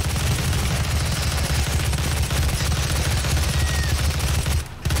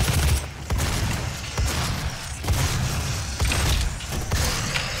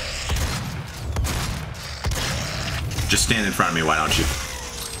 Just stand in front of me, why don't you?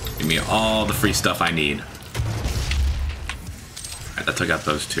 Give me all the free stuff I need. Alright, that took out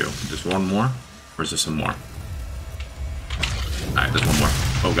those two. Just one more? Or is there some more? Alright, there's one more.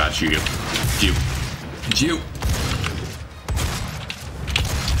 Oh god, it's you. It's you. It's you.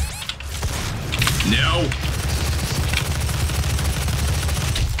 No!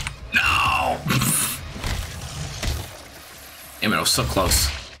 No! Damn it, I was so close.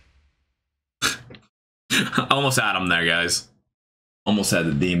 Almost had him there, guys. Almost had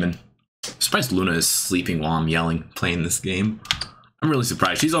the demon. I'm surprised Luna is sleeping while I'm yelling, playing this game. I'm really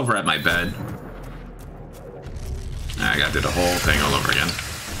surprised. She's over at my bed. I gotta do the whole thing all over again.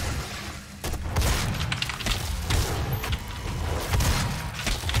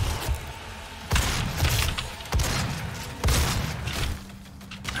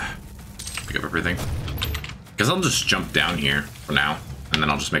 Pick up everything. Because I'll just jump down here for now, and then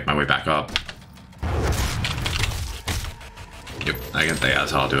I'll just make my way back up. Yep, I guess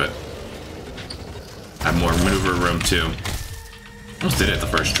that's how I'll do it. I have more maneuver room too. Almost did it the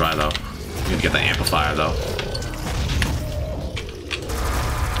first try though. Need to get the amplifier though.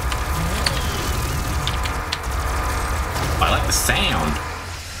 I like the sound.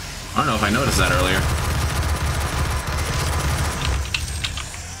 I don't know if I noticed that earlier.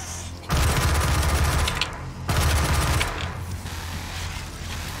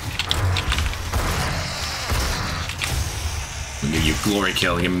 I'll give you glory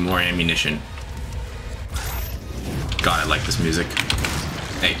kill, give me more ammunition. God, I like this music.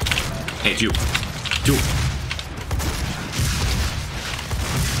 Hey. Hey, it's you. It's you.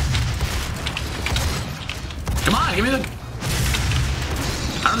 Come on, give me the...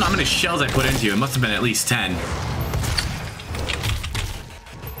 I don't know how many shells I put into you. It must have been at least 10.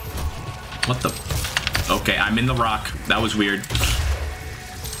 What the... Okay, I'm in the rock. That was weird.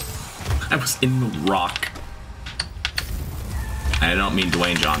 I was in the rock. And I don't mean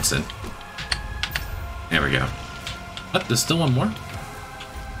Dwayne Johnson. There we go. What? There's still one more?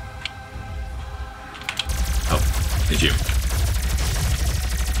 Oh, it's you.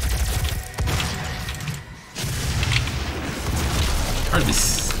 Or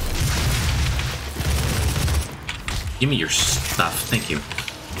this. Give me your stuff. Thank you.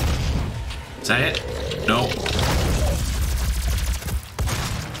 Is that it? No.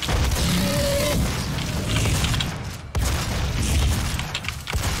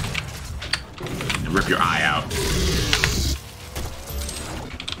 Rip your eye out.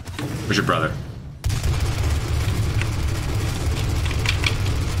 Where's your brother?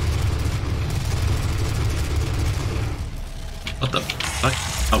 What the fuck?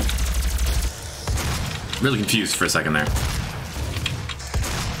 Oh. Really confused for a second there.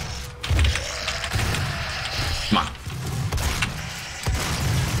 Come on.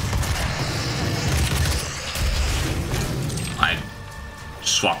 I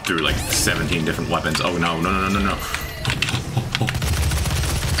swapped through like 17 different weapons. Oh no, no, no, no, no, no.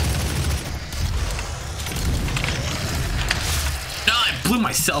 No, I blew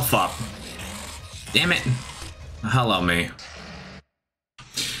myself up. Damn it. Hello, me.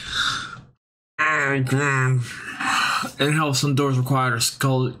 And how some doors required a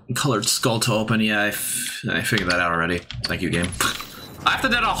colored skull to open. Yeah, I figured that out already. Thank you, game. I have to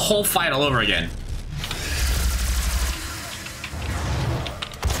do a whole fight all over again.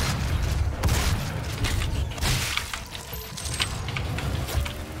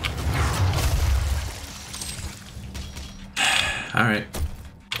 Alright.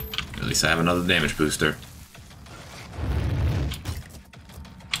 At least I have another damage booster.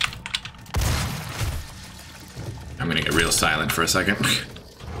 I'm gonna get real silent for a second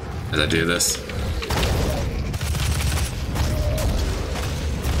as I do this.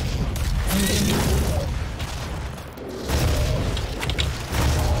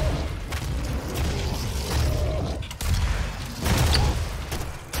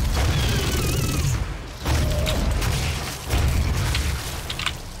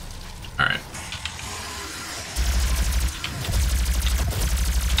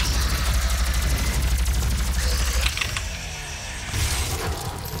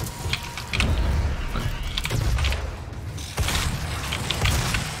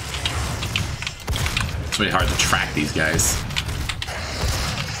 It's really hard to track these guys.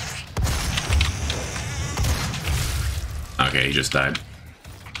 Okay, he just died.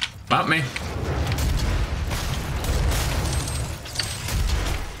 About me.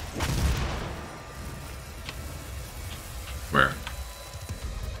 Where?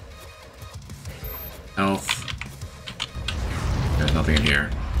 Health. There's nothing in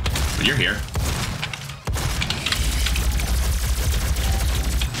here. But you're here.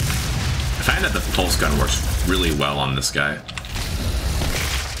 I find that the pulse gun works really well on this guy.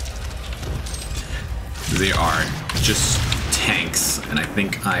 They are just tanks, and I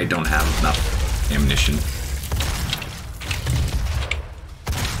think I don't have enough ammunition.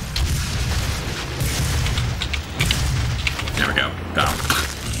 There we go. Got him.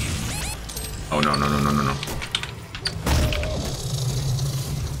 Oh, no, no, no, no, no, no.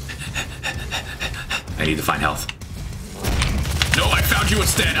 I need to find health. No, I found you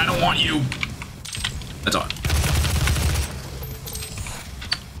instead. I don't want you. That's all.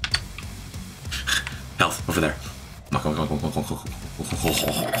 Health over there. Come on, come on, come on, come on, come on.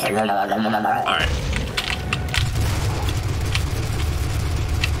 All right.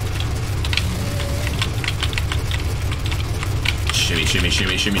 Shimmy, shimmy,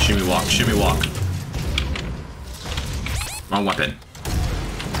 shimmy, shimmy, shimmy, walk, shimmy, walk. Wrong weapon.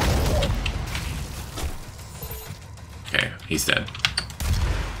 Okay, he's dead.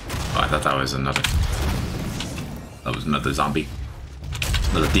 Oh, I thought that was another. That was another zombie.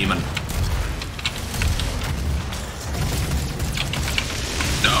 Another demon.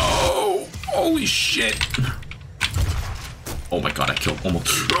 No! Holy shit! Oh my god, I killed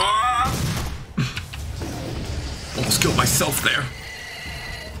almost. Almost killed myself there.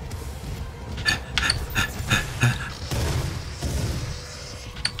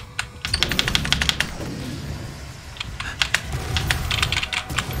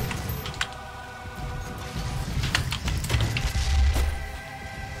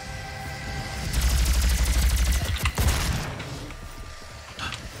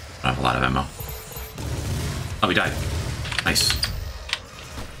 I have a lot of ammo. Oh, he died. Nice.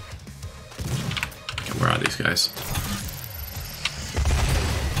 Okay, where are these guys?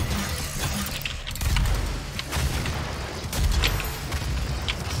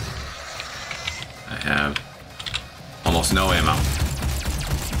 I have almost no ammo.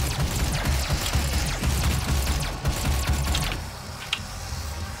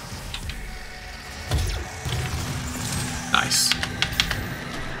 Nice.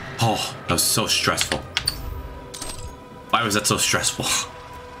 Oh, that was so stressful. Why was that so stressful?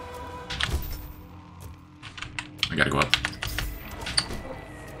 I gotta go up.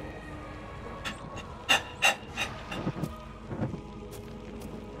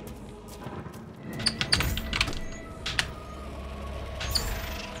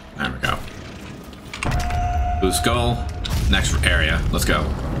 There we go. Blue skull. Next area. Let's go.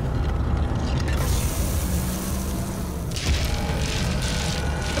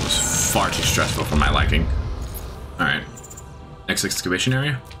 Far too stressful for my liking. Alright. Next excavation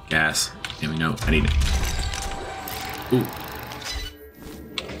area? Gas. Yeah, we know. I need it. Ooh.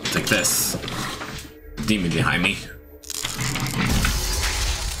 I'll take this. Demon behind me.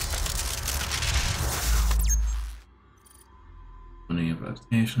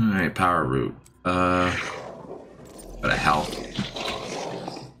 Alright, power route. What the hell?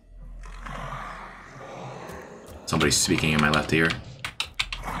 Somebody's speaking in my left ear.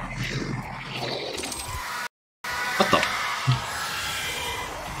 What the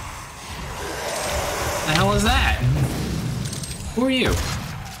hell is that? Who are you?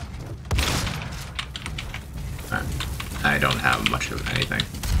 Right. I don't have much of anything.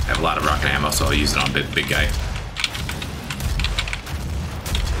 I have a lot of rocket ammo, so I'll use it on big guy.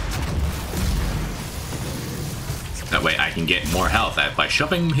 That way I can get more health by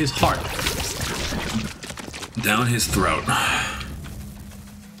shoving his heart down his throat.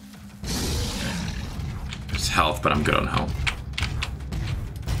 There's health, but I'm good on health.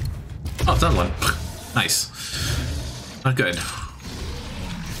 Oh, it's another one. Nice. Not good.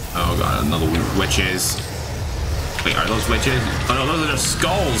 Oh god, another witches. Wait, are those witches? Oh no, those are just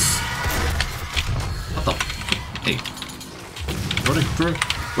skulls. What the? Hey.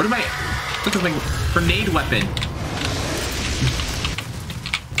 What am I? Look at my grenade weapon.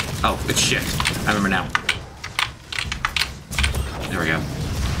 Oh, it's shit. I remember now. There we go.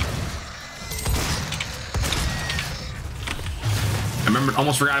 I remember,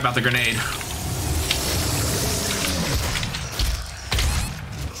 almost forgot about the grenade.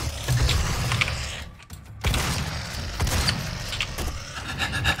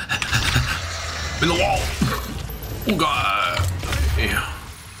 In the wall. Oh god. Yeah.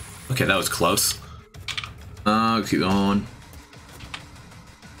 Okay, that was close. Keep going.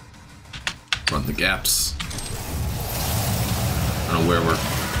 Run the gaps. I don't know where we're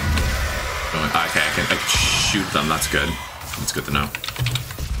going. Okay, I can shoot them. That's good. That's good to know.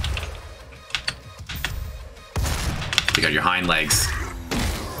 You got your hind legs.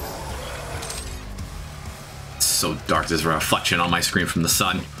 It's so dark. There's a reflection on my screen from the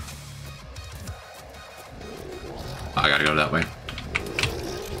sun. I gotta go that way.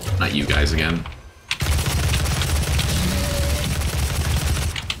 Not you guys again.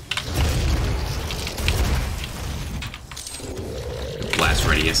 Blast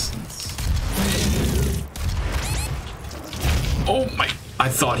radius. Oh my, I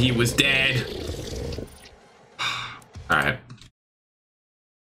thought he was dead. Alright.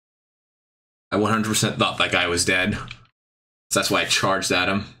 I 100% thought that guy was dead. So that's why I charged at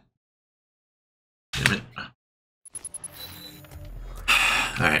him. Damn it.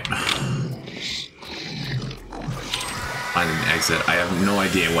 Alright. Find an exit. I have no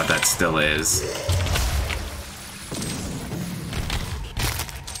idea what that still is.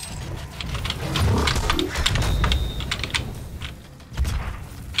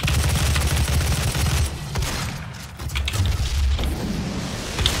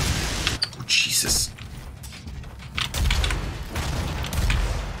 Oh, Jesus.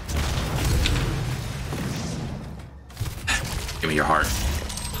 Give me your heart.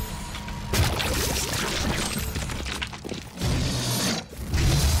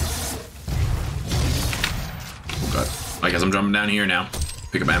 I guess I'm jumping down here now.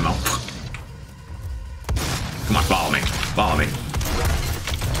 Pick up ammo. Come on, follow me. Follow me.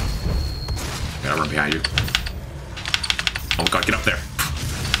 Gotta run behind you. Oh god, get up there.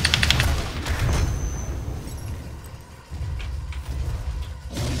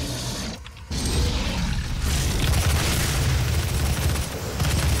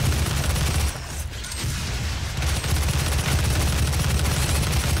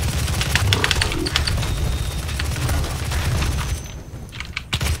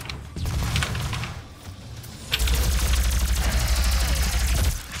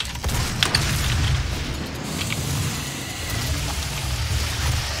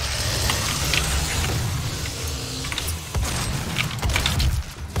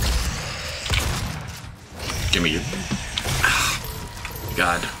 Give me your...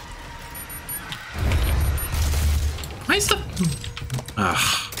 God. Why is the... I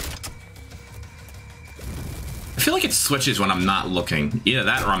feel like it switches when I'm not looking. Either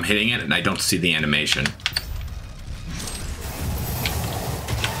that or I'm hitting it and I don't see the animation.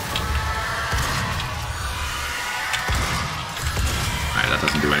 Alright, that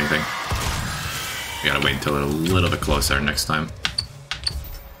doesn't do anything. We gotta wait until it's a little bit closer next time.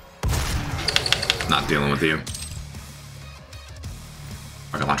 Not dealing with you.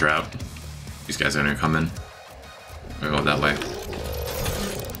 Rocket launcher out. These guys are gonna come in. I'm gonna go that way.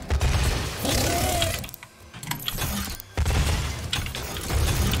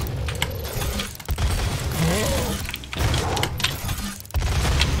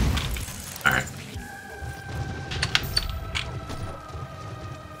 Alright.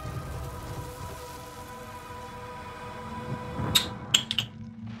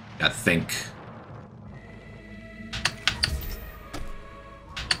 I think.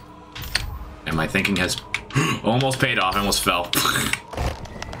 And my thinking has almost paid off. I almost fell.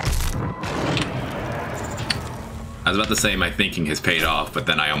 I was about to say my thinking has paid off, but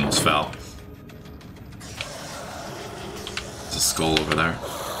then I almost fell. There's a skull over there.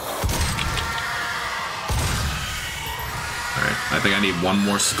 Alright, I think I need one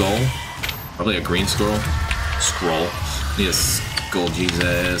more skull. Probably a green scroll. Need a skull,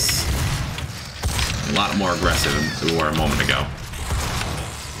 Jesus. A lot more aggressive than we were a moment ago.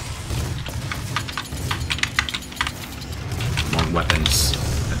 Weapons.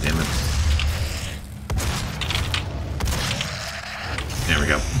 God damn it. There we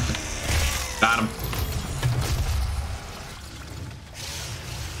go. Got him.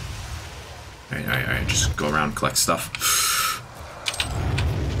 Alright, just go around, collect stuff.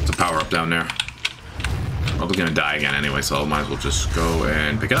 There's a power up down there. Probably gonna die again anyway, so I might as well just go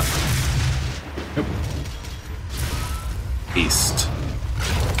and pick it up. Yep. East.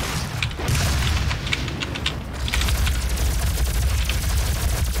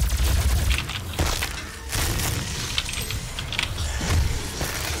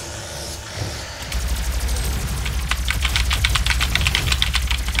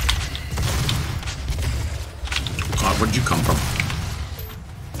 God, where'd you come from?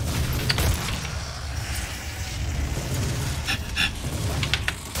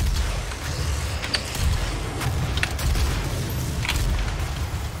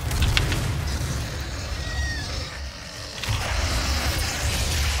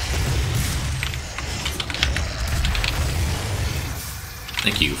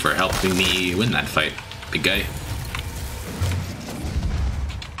 Thank you for helping me win that fight, big guy.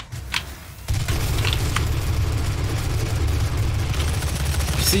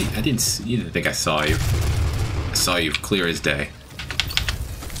 See, I didn't see, you didn't think I saw you. I saw you clear as day.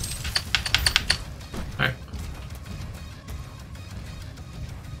 Alright.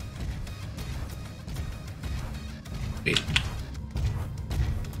 Wait.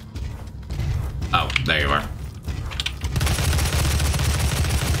 Oh, there you are.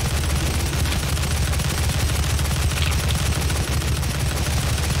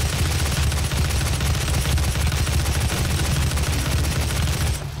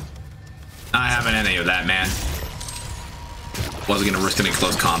 Not having any of that, man. Wasn't gonna risk any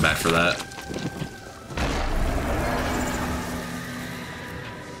close combat for that.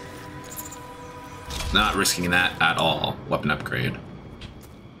 Not risking that at all. Weapon upgrade.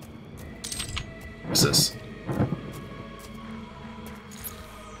 What's this?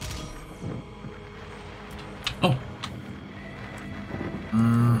 Oh.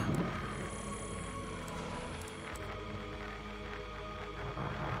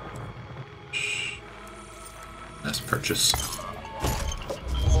 Let's purchase.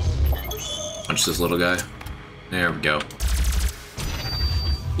 Punch this little guy. There we go.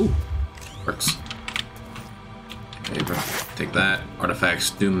 Ooh, works. Okay, bro. Take that. Artifacts,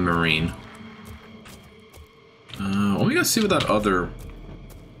 Doom Marine. Well, we gotta see what that other.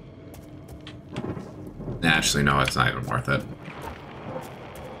 Nah, actually, no, it's not even worth it.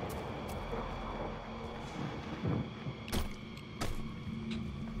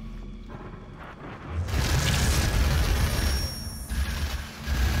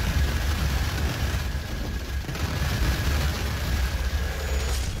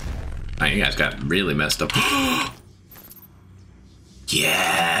 Oh, you guys got really messed up.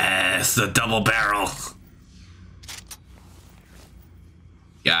 Yes, the double barrel.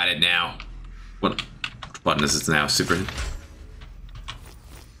 Got it now. What button is this now? Super.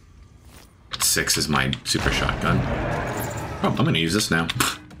 6 is my super shotgun. Oh, I'm gonna use this now.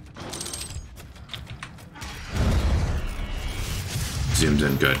 Zooms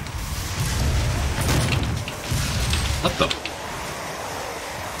in good. What the?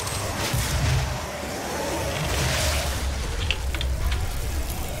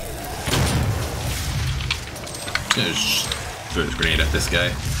 Just throw this grenade at this guy.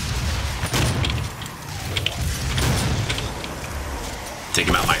 Take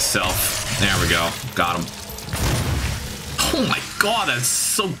him out myself. There we go. Got him. Oh my god, that's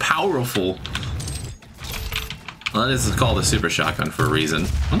so powerful. Well, this is called a super shotgun for a reason.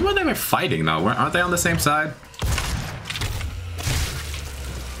 I wonder why they were fighting though. Aren't they on the same side?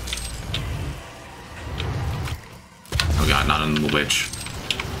 Oh god, not on the witch.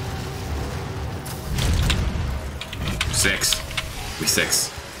 6. We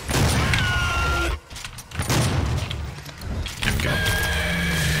 6. There we go.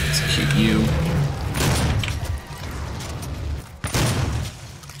 Execute you.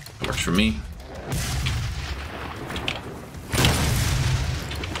 That works for me.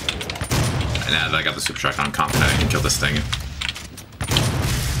 And now that I got the super shotgun, I'm confident I can kill this thing.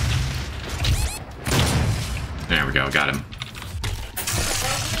 There we go, got him.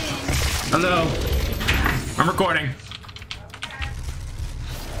 Hello. I'm recording.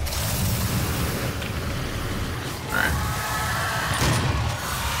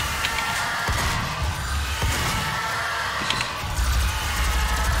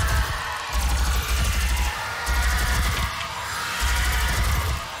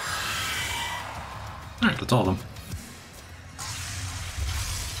 Alright, that's all of them.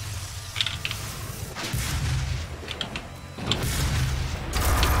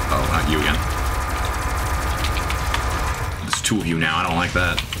 Oh, not you again. There's 2 of you now, I don't like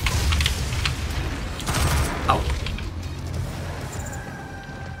that. Oh.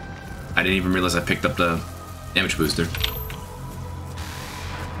 I didn't even realize I picked up the damage booster.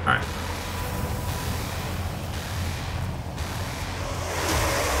 Alright.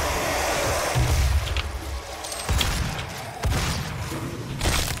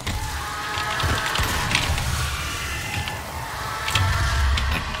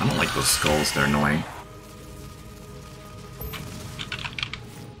 I don't like those skulls, they're annoying.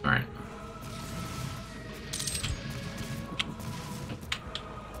 Alright.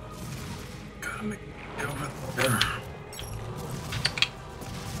 Gotta make it over there.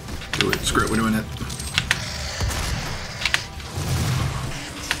 Do it, screw it, we're doing it.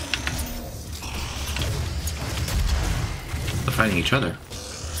 They're fighting each other.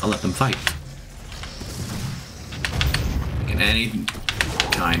 I'll let them fight. Like in any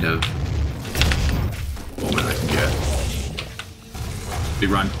kind of moment I can get. Speed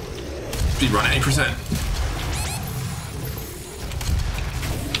run. Speed run 80%.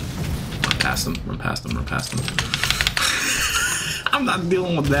 Run past them, run past them, run past them. I'm not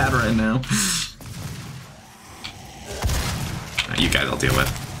dealing with that right now. Right, you guys I'll deal with.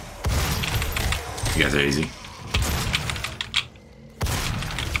 You guys are easy.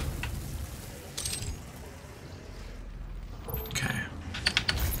 Okay.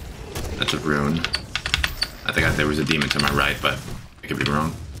 That's a rune. I think there was a demon to my right, but I could be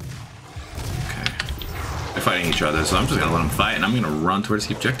wrong. Okay. They're fighting each other, so I'm just gonna let them fight, and I'm gonna run towards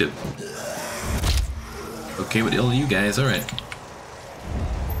the objective. Okay with all of you guys, alright.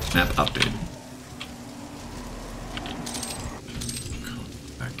 Map update.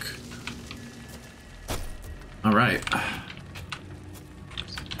 Back. Alright.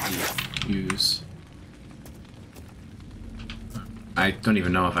 Use. I don't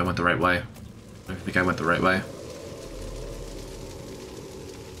even know if I went the right way. I think I went the right way.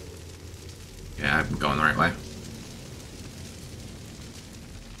 Yeah, I'm going the right way.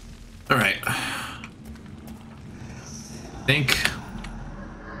 Alright. I think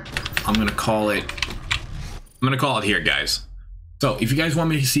I'm gonna call it here, guys. So if you guys want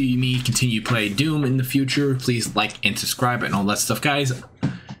me to see me continue play Doom in the future, please like and subscribe and all that stuff, guys.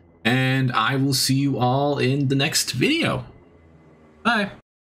 And I will see you all in the next video. Bye.